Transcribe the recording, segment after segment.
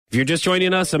If you're just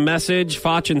joining us, a message.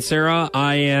 Foch and Sarah,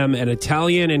 I am an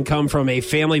Italian and come from a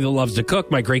family that loves to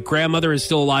cook. My great-grandmother is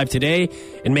still alive today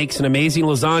and makes an amazing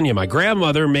lasagna. My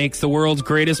grandmother makes the world's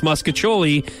greatest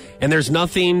muscatoli, and there's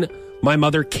nothing my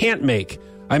mother can't make.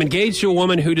 I'm engaged to a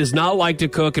woman who does not like to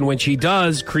cook, and when she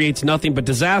does, creates nothing but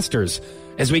disasters.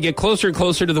 As we get closer and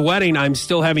closer to the wedding, I'm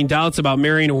still having doubts about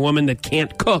marrying a woman that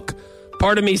can't cook.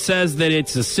 Part of me says that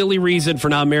it's a silly reason for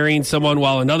not marrying someone,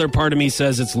 while another part of me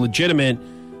says it's legitimate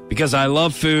because I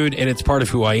love food and it's part of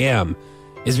who I am.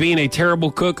 Is being a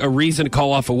terrible cook a reason to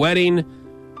call off a wedding?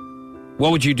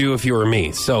 What would you do if you were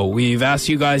me? So we've asked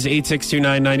you guys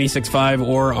 8629-965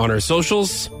 or on our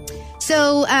socials.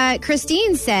 So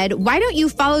Christine said, why don't you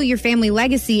follow your family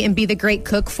legacy and be the great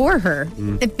cook for her?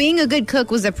 If being a good cook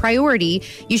was a priority,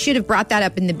 you should have brought that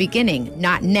up in the beginning,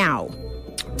 not now.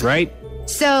 Right?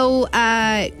 So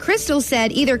Crystal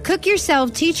said, either cook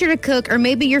yourself, teach her to cook, or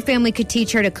maybe your family could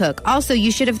teach her to cook. Also,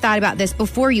 you should have thought about this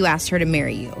before you asked her to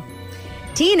marry you.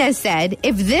 Tina said,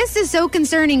 if this is so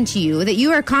concerning to you that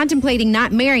you are contemplating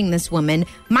not marrying this woman,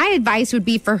 my advice would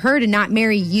be for her to not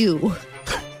marry you.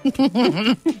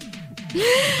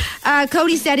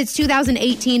 Cody said, it's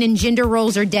 2018 and gender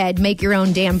roles are dead. Make your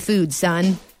own damn food,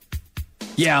 son.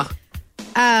 Yeah.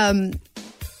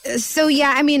 So,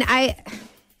 yeah, I mean,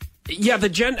 Yeah,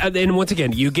 and once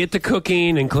again, you get to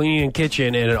cooking and cleaning and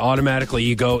kitchen, and it automatically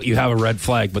you have a red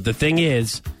flag. But the thing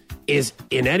is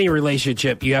in any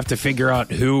relationship, you have to figure out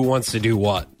who wants to do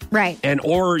what. Right.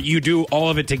 Or you do all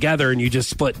of it together and you just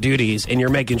split duties and you're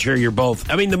making sure you're both.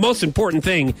 I mean, the most important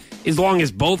thing, as long as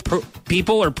both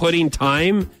people are putting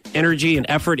time, energy, and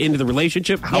effort into the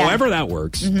relationship, however that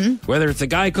works, whether it's a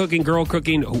guy cooking, girl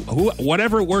cooking,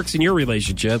 whatever works in your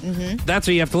relationship, that's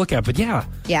what you have to look at. But yeah,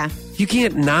 you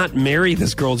can't not marry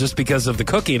this girl just because of the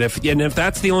cooking. If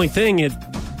that's the only thing,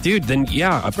 dude, then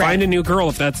find a new girl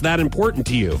if that's that important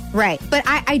to you. Right. But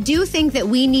I do think that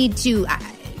we need to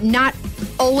not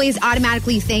always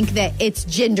automatically think that it's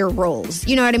gender roles.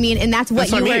 You know what I mean? And that's what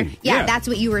that's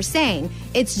what you were saying.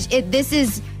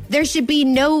 There should be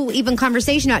no even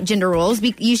conversation about gender roles.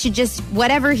 You should just,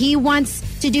 whatever he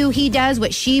wants to do, he does.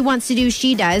 What she wants to do,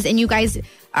 she does. And you guys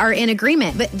are in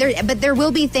agreement. But there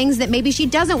will be things that maybe she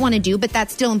doesn't want to do, but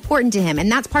that's still important to him.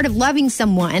 And that's part of loving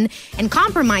someone. And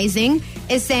compromising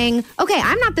is saying, okay,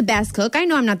 I'm not the best cook. I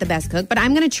know I'm not the best cook, but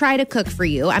I'm going to try to cook for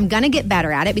you. I'm going to get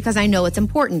better at it because I know it's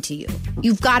important to you.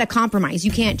 You've got to compromise.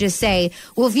 You can't just say,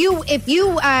 well, if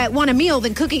you want a meal,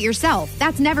 then cook it yourself.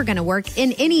 That's never going to work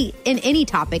in any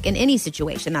topic, in any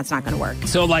situation. That's not going to work.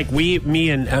 So like me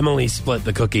and Emily split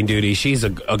the cooking duty. She's a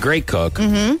great cook.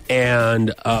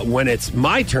 And when it's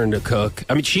my turn to cook,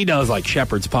 I mean, she does like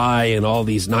shepherd's pie and all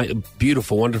these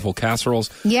beautiful, wonderful casseroles.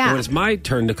 Yeah. And when it's my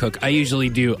turn to cook, I usually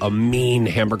do a mean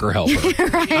hamburger helper.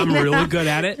 Right. I'm really good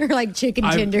at it. Or like chicken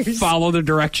tenders. I follow the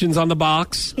directions on the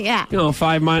box. Yeah.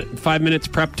 5 minutes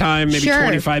prep time, maybe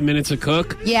 25 minutes to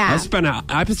cook. Yeah. I spent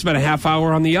a half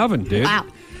hour on the oven, dude. Wow.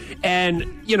 And,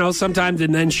 sometimes,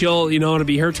 and then she'll, it'll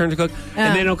be her turn to cook.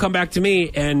 And then it'll come back to me,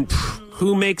 and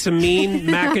who makes a mean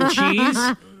mac and cheese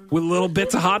with little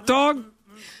bits of hot dog?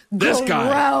 This guy.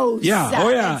 Gross. Yeah. Oh,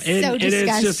 yeah. And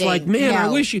it's just like, man, I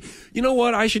wish you know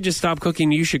what? I should just stop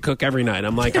cooking. You should cook every night.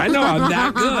 I'm like, I know I'm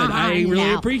that good. I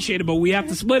really appreciate it, but we have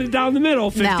to split it down the middle,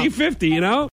 50-50,